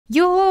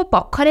यो हो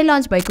भर्खरै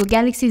लन्च भएको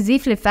Galaxy Z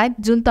Flip 5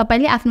 जुन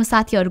तपाईले आफ्नो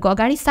साथीहरुको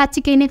अगाडि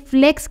साच्चै नै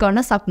फ्लेक्स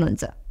गर्न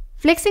सक्नुहुन्छ।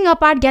 Flexing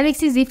apart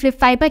Galaxy Z Flip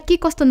 5 मा के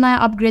कस्तो नयाँ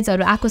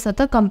अपग्रेड्सहरु आएको छ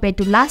त compared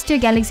to last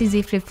year Galaxy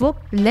Z Flip 4?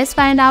 Let's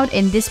find out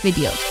in this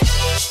video.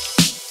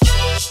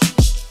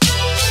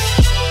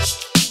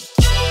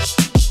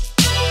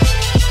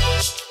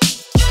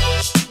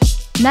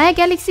 नयाँ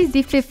Galaxy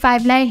Z Flip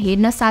 5 लाई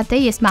हेर्न साथै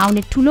यसमा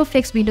आउने ठूलो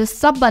फ्लेक्स विन्डो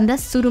सबभन्दा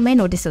सुरुमै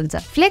नोटिस हुन्छ।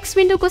 फ्लेक्स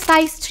विन्डोको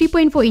साइज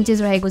 3.4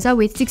 इन्चेस रहेको छ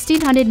with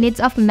 1600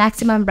 nits of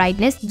maximum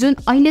brightness जुन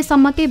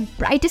अहिलेसम्मकै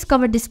ब्राइटेस्ट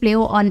कभर डिस्प्ले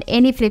हो on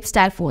any flip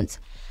style phones।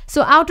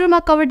 So आउटरमा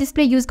cover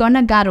display use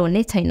गर्न गाह्रो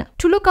हुने छैन।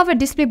 ठूलो कभर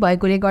डिस्प्ले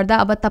भएकोले गर्दा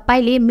अब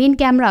तपाईले मेन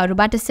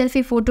क्यामेराहरुबाट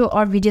सेल्फी फोटो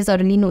और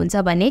भिडियोजहरु लिनुहुन्छ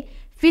भने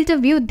फिल्टर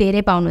भ्यू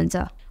धेरै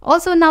पाउनुहुन्छ।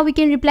 Also, now we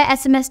can reply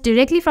SMS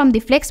directly from the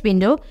Flex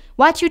window,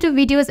 watch YouTube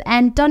videos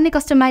and turn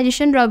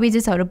customization र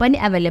widgetsहरु पनि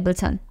available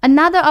छन्।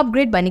 Another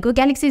upgrade भनेको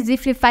Galaxy Z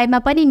Flip 5 मा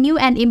पनि new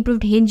and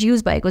improved hinge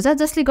use भएको छ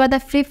जसले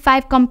गर्दा Flip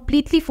 5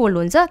 completely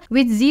fold हुन्छ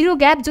with zero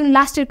gap जुन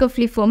last year को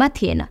Flip 4 मा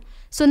थिएन।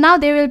 So now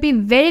there will be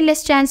very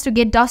less chance to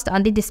get dust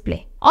on the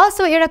display.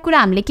 Also, एउटा कुरा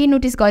हामीले के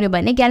नोटिस गर्यो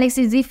भने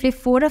Galaxy Z Flip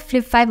 4 र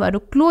Flip 5 हरु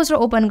क्लोज र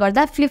ओपन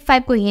गर्दा Flip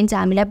 5 को हिन्ज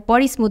हामीलाई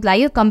बढी स्मूथ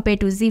लाग्यो compared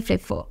to Z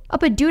Flip 4।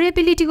 अब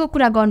ड्युरेबिलिटी को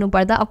कुरा गर्नु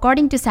पर्दा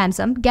according to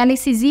Samsung,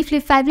 Galaxy Z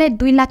Flip 5 लाई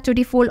 2 लाख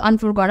चोटी फोल्ड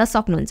अनफोल्ड गर्न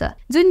सक्नुहुन्छ।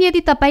 जुन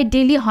यदि तपाई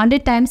डेली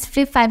 100 टाइम्स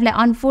Flip 5 लाई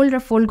अनफोल्ड र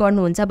फोल्ड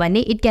गर्नुहुन्छ भने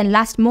it can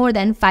last more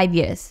than 5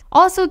 years.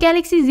 Also,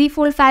 Galaxy Z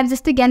Fold 5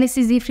 जस्तै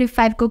Galaxy Z Flip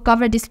 5 को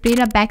कभर डिस्प्ले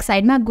र ब्याक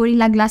साइडमा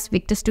गोरिल्ला ग्लास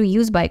Victus 2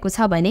 युज भएको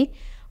छ भने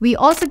we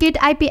also get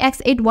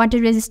IPX8 water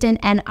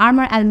resistant and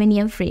armor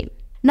aluminum frame.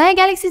 नयाँ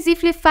Galaxy Z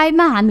Flip 5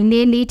 मा हामीले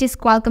latest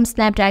Qualcomm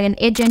Snapdragon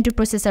 8 Gen 2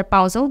 processor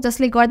पाउँछौं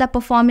जसले गर्दा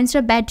परफर्मेन्स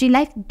र ब्याट्री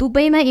लाइफ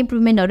दुवैमा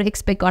इम्प्रुभमेन्टहरु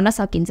एक्सपेक्ट गर्न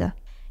सकिन्छ।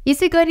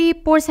 यसैगरी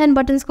पोर्ट्स एन्ड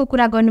बटन्स को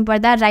कुरा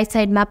गर्नुपर्दा राइट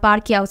साइडमा पावर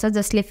की आउँछ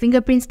जसले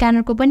फिंगरप्रिन्ट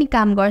स्क्यानरको पनि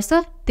काम गर्छ।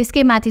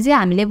 त्यसकै माथि चाहिँ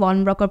हामीले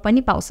भल्युम रकर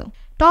पनि पाउँछौं।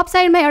 टप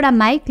साइडमा एउटा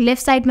माइक,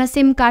 लेफ्ट साइडमा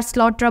सिम कार्ड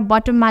स्लट र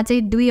बटममा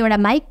चाहिँ दुईवटा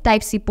माइक,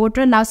 टाइप सी पोर्ट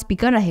र लाउड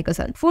स्पिकर रहेको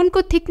छ।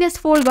 फोनको थिकनेस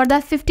फोल्ड गर्दा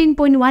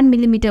 15.1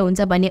 मिलिमिटर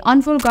हुन्छ भने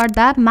अनफोल्ड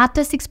गर्दा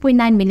मात्र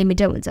 6.9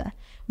 मिलिमिटर हुन्छ।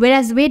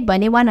 whereas weight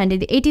भने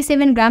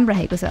 187 ग्राम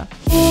रहेको छ।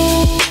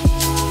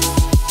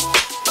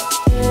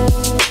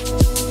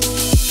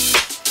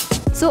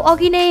 सो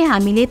अघि नै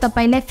हामीले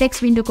तपाईलाई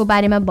फ्लेक्स विन्डोको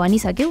बारेमा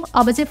भनिसक्यौ।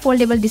 अब चाहिँ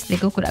फोल्डेबल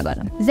डिस्प्लेको कुरा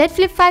गरौँ। Z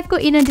Flip 5 को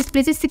इनर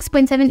डिस्प्ले चाहिँ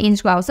 6.7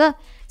 इन्चको आउँछ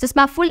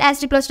जसमा फुल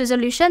HD+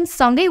 रेजोल्युसन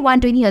सँगै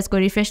 120 Hz को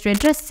रिफ्रेश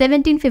रेट र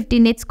 1750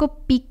 nits को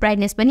पीक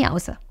ब्राइटनेस पनि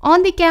आउँछ।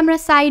 On the camera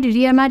side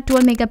रियरमा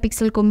 12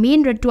 megapixel को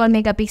मेन र 12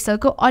 मेगापिक्सल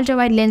को अल्ट्रा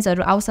वाइड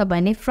लेन्सहरु आउँछ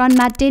भने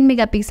फ्रन्टमा 10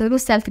 मेगापिक्सल को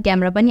सेल्फी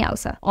क्यामेरा पनि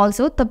आउँछ।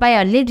 अल्सो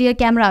तपाईहरुले रियर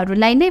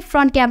क्यामेराहरुलाई नै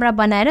फ्रन्ट क्यामेरा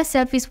बनाएर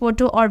सेल्फिज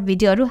फोटो और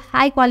भिडियोहरु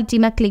हाई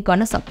क्वालिटीमा क्लिक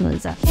गर्न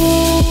सक्नुहुन्छ।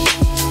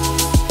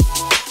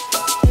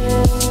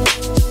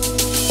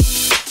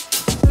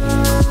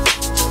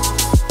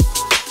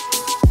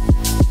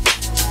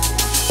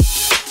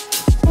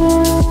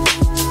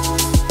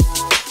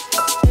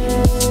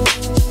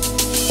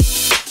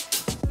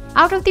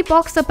 Out of the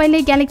box,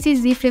 तपाईले Galaxy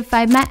Z Flip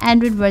 5 मा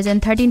Android version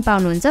 13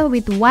 पाउनुहुन्छ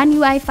with One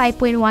UI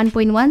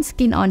 5.1.1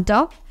 skin on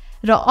top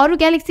र अरु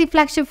Galaxy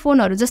फ्ल्यागशिप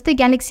फोनहरु जस्तै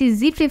Galaxy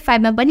Z Flip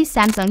 5 मा पनि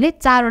Samsungले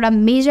 4 वटा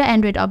मेजर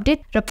Android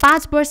अपडेट र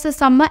 5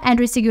 वर्षसम्म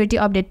Android सिक्युरिटी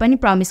अपडेट पनि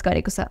प्रमिस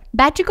गरेको छ।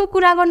 ब्याट्रीको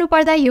कुरा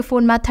गर्नुपर्दा यो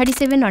फोनमा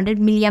 3700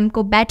 mAh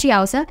को ब्याट्री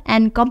आउँछ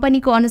एन्ड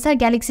कम्पनीको अनुसार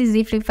Galaxy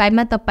Z Flip 5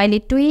 मा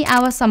तपाईले 20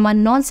 आवर्स सम्म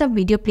नन स्टप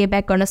भिडियो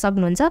प्लेब्याक गर्न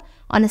सक्नुहुन्छ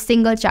on a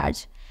single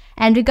charge।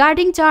 And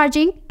regarding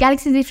charging,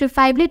 Galaxy Z Flip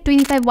 5 ले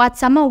 25 वाट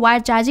सम्म वायर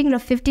चार्जिङ र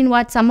 15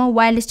 वाट सम्म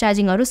वायरलेस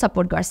चार्जिङहरु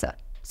सपोर्ट गर्छ।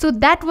 So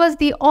that was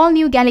the all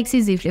new Galaxy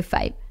Z Flip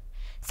 5.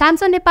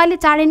 Samsung नेपालले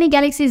चाँडै नै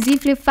Galaxy Z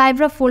Flip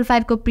 5 र Fold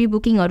 5 को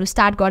प्री-बुकिङहरु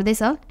स्टार्ट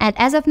गर्दैछ and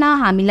as of now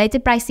हामीलाई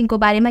चाहिँ प्राइसिङको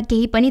बारेमा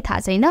केही पनि थाहा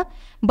छैन।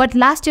 बट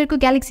लास्ट इयर को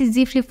Galaxy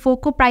Z Flip 4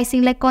 को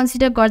प्राइसिङलाई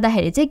कन्सिडर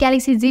गर्दाखेरि चाहिँ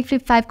Galaxy Z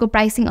Flip 5 को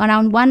प्राइसिङ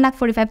अराउन्ड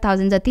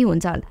 1,45,000 जति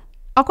हुन्छ होला।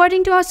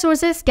 According to our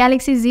sources,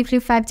 Galaxy Z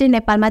Flip 5 चाहिँ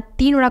नेपालमा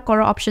 3 वटा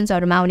कलर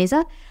अप्सन्सहरुमा आउनेछ,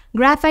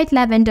 ग्राफाइट,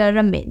 ल्याभेन्डर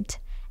र minute.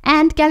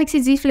 And Galaxy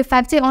Z Flip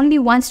 5 चाहिँ only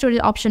one storage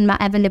optionमा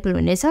अवेलेबल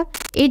हुनेछ,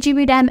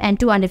 8GB RAM and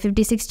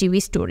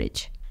 256GB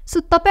storage। So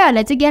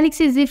तपाईहरुलाई चाहिँ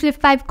Galaxy Z Flip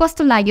 5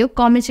 कस्तो लाग्यो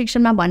कमेन्ट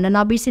सेक्सनमा भन्न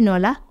नबिर्सिनु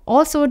होला।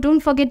 Also,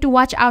 don't forget to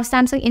watch our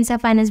Samsung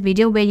Inside Finance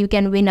video where you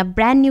can win a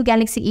brand new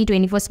Galaxy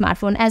E24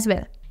 smartphone as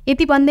well।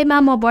 यति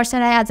भन्दैमा म वर्षा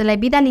राय आजलाई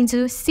बिदा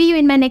लिन्छु। See you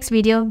in my next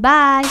video.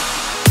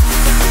 Bye!